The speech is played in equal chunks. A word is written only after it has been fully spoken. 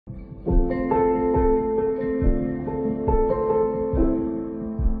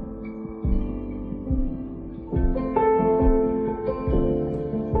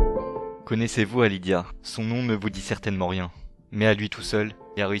Connaissez-vous Lydia? Son nom ne vous dit certainement rien. Mais à lui tout seul,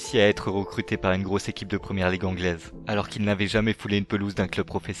 il a réussi à être recruté par une grosse équipe de Première League anglaise, alors qu'il n'avait jamais foulé une pelouse d'un club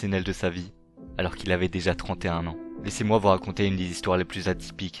professionnel de sa vie, alors qu'il avait déjà 31 ans. Laissez-moi vous raconter une des histoires les plus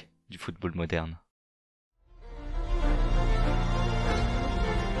atypiques du football moderne.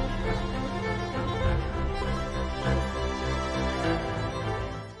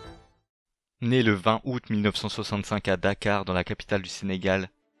 Né le 20 août 1965 à Dakar, dans la capitale du Sénégal,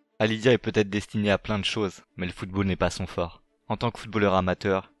 Lydia est peut-être destiné à plein de choses, mais le football n'est pas son fort. En tant que footballeur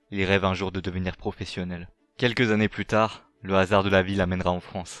amateur, il rêve un jour de devenir professionnel. Quelques années plus tard, le hasard de la vie l'amènera en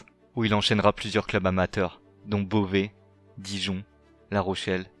France, où il enchaînera plusieurs clubs amateurs, dont Beauvais, Dijon, La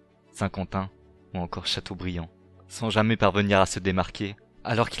Rochelle, Saint-Quentin ou encore Châteaubriand, sans jamais parvenir à se démarquer,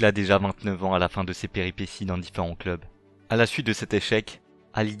 alors qu'il a déjà 29 ans à la fin de ses péripéties dans différents clubs. À la suite de cet échec,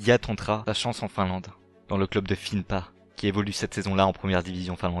 Lydia tentera sa chance en Finlande, dans le club de Finpa, qui évolue cette saison-là en première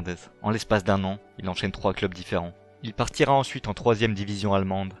division finlandaise. En l'espace d'un an, il enchaîne 3 clubs différents. Il partira ensuite en 3e division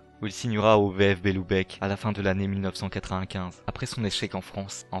allemande, où il signera au VfB Lübeck à la fin de l'année 1995. Après son échec en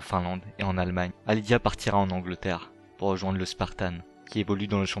France, en Finlande et en Allemagne, Lydia partira en Angleterre pour rejoindre le Spartan, qui évolue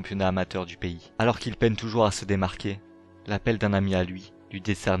dans le championnat amateur du pays. Alors qu'il peine toujours à se démarquer, l'appel d'un ami à lui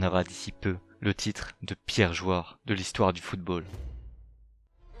décernera d'ici peu le titre de PIRE JOUEUR de l'histoire du football.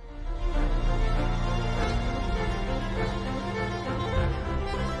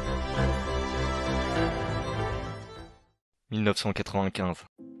 « 1995.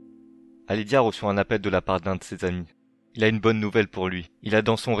 Lydia reçoit un appel de la part d'un de ses amis. Il a une bonne nouvelle pour lui. Il a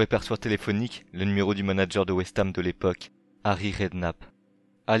dans son répertoire téléphonique le numéro du manager de West Ham de l'époque, Harry Redknapp.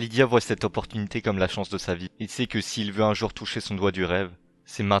 Lydia voit cette opportunité comme la chance de sa vie. Il sait que s'il veut un jour toucher son doigt du rêve,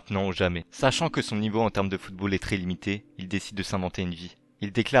 c'est maintenant ou jamais. Sachant que son niveau en termes de football est très limité, il décide de s'inventer une vie.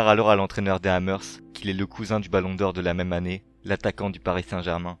 Il déclare alors à l'entraîneur des Hammers qu'il est le cousin du ballon d'or de la même année, l'attaquant du Paris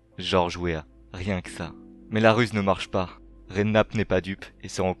Saint-Germain, Weah. Rien que ça. Mais la ruse ne marche pas. Redknapp n'est pas dupe et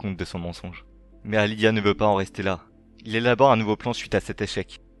se rend compte de son mensonge. Mais Lydia ne veut pas en rester là. Il élabore un nouveau plan suite à cet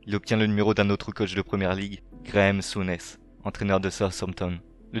échec. Il obtient le numéro d'un autre coach de Première League, Souhampton, entraîneur de Souhampton.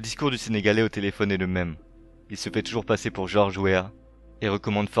 Le discours du Sénégalais au téléphone est le même. Il se fait toujours passer pour Weah et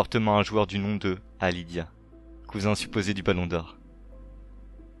recommande fortement un joueur du nom de Lydia, cousin supposé du ballon d'or.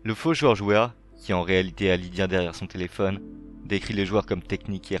 Le faux Weah, qui en réalité a Lydia derrière son téléphone, décrit les joueurs comme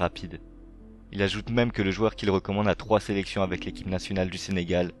techniques et rapides. Il ajoute même que le joueur qu'il recommande a 3 sélections avec l'équipe nationale du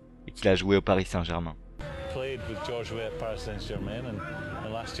Sénégal et qu'il a joué au Paris Saint-Germain. Played with Weah at Paris Saint-Germain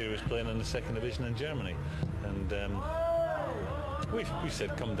and last year he was playing in the second division in Germany. And we said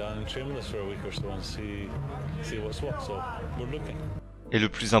come down and train with us for a week or so and see what's what. So we're looking. Et le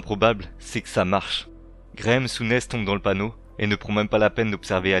plus improbable, c'est que ça marche. Souhampton tombe dans le panneau et ne prend même pas la peine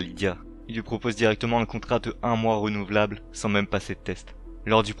d'observer Lydia. Il lui propose directement un contrat de 1 mois renouvelable sans même passer de test.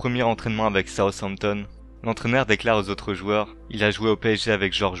 Lors du premier entraînement avec Southampton, l'entraîneur déclare aux autres joueurs « Il a joué au PSG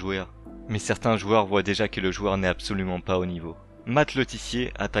avec Weah ». Mais certains joueurs voient déjà que le joueur n'est absolument pas au niveau. Matt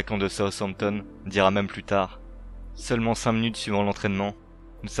Letizier, attaquant de Southampton, dira même plus tard « Seulement 5 minutes suivant l'entraînement,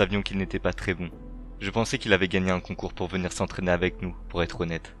 nous savions qu'il n'était pas très bon. Je pensais qu'il avait gagné un concours pour venir s'entraîner avec nous, pour être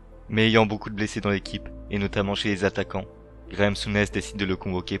honnête. Mais ayant beaucoup de blessés dans l'équipe, et notamment chez les attaquants, Souhampton décide de le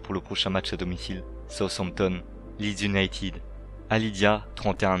convoquer pour le prochain match à domicile, Southampton, Leeds United. Lydia,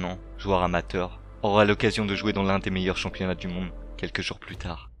 31 ans, joueur amateur, aura l'occasion de jouer dans l'un des meilleurs championnats du monde quelques jours plus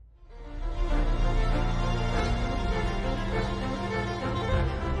tard.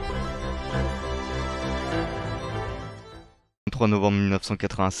 Le 3 novembre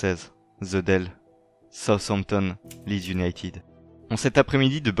 1996, The Dell, Southampton, Leeds United. En cet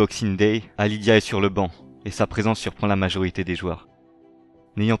après-midi de Boxing Day, Lydia est sur le banc et sa présence surprend la majorité des joueurs.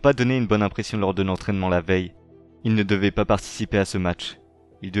 N'ayant pas donné une bonne impression lors de l'entraînement la veille, il ne devait pas participer à ce match.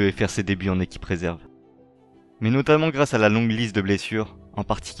 Il devait faire ses débuts en équipe réserve. Mais notamment grâce à la longue liste de blessures, en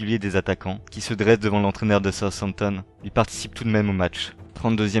particulier des attaquants, qui se dressent devant l'entraîneur de Southampton, il participe tout de même au match.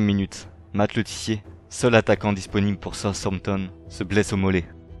 32e minute, Matt Letizier, seul attaquant disponible pour Southampton, se blesse au mollet.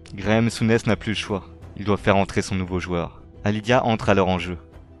 Souhampton n'a plus le choix. Il doit faire entrer son nouveau joueur. Lydia entre alors en jeu.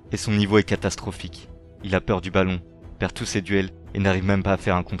 Et son niveau est catastrophique. Il a peur du ballon, perd tous ses duels et n'arrive même pas à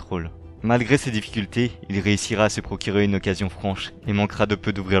faire un contrôle. Malgré ses difficultés, il réussira à se procurer une occasion franche et manquera de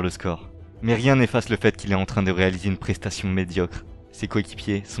peu d'ouvrir le score. Mais rien n'efface le fait qu'il est en train de réaliser une prestation médiocre. Ses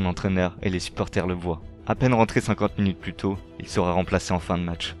coéquipiers, son entraîneur et les supporters le voient. À peine rentré 50 minutes plus tôt, il sera remplacé en fin de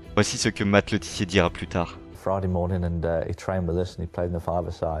match. Voici ce que Matt Letizier dira plus tard. Friday morning and he trained with us and he played in the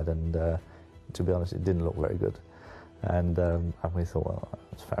five-a-side and to be honest it didn't look very good. And we thought, well,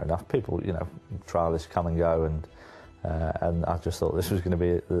 that's fair enough. People, trialists come and go and I just thought this was going to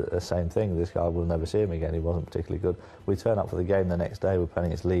be the same thing. This guy will never see him again. He wasn't particularly good. We turn up for the game the next day. We're playing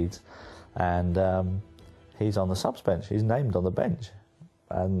against Leeds, and he's on the subs bench. He's named on the bench,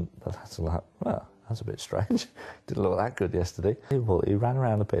 and that's like, well, that's a bit strange. Didn't look that good yesterday. He ran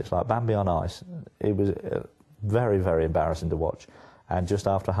around the pitch like Bambi on ice. It was very, very embarrassing to watch. And just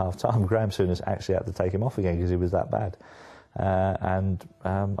after half-time, Graham Souness actually had to take him off again because he was that bad.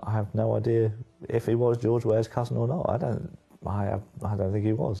 I have no idea if he was George Ware's cousin or not. I don't think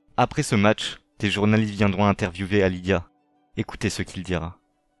he was. Après ce match, des journalistes viendront interviewer Alidia. Écoutez ce qu'il dira.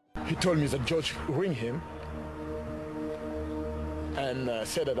 He told me that George ring him and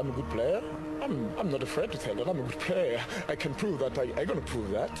said that I'm a good player. I'm not afraid to tell that I'm a good player. I can prove that. I'm going to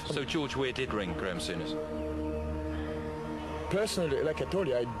prove that. So George Weir did ring Graham Souness? Personally, like I told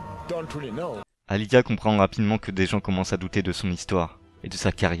you, I don't really know. Alidia comprend rapidement que des gens commencent à douter de son histoire et de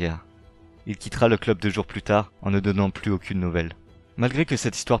sa carrière. Il quittera le club 2 jours plus tard en ne donnant plus aucune nouvelle. Malgré que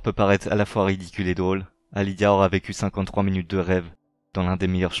cette histoire peut paraître à la fois ridicule et drôle, Alidia aura vécu 53 minutes de rêve dans l'un des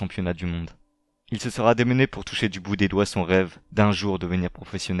meilleurs championnats du monde. Il se sera démené pour toucher du bout des doigts son rêve d'un jour devenir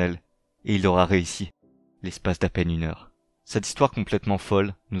professionnel, et il aura réussi, l'espace d'à peine 1 heure. Cette histoire complètement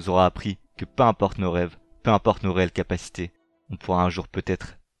folle nous aura appris que peu importe nos rêves, peu importe nos réelles capacités, on pourra un jour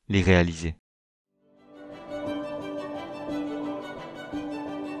peut-être les réaliser.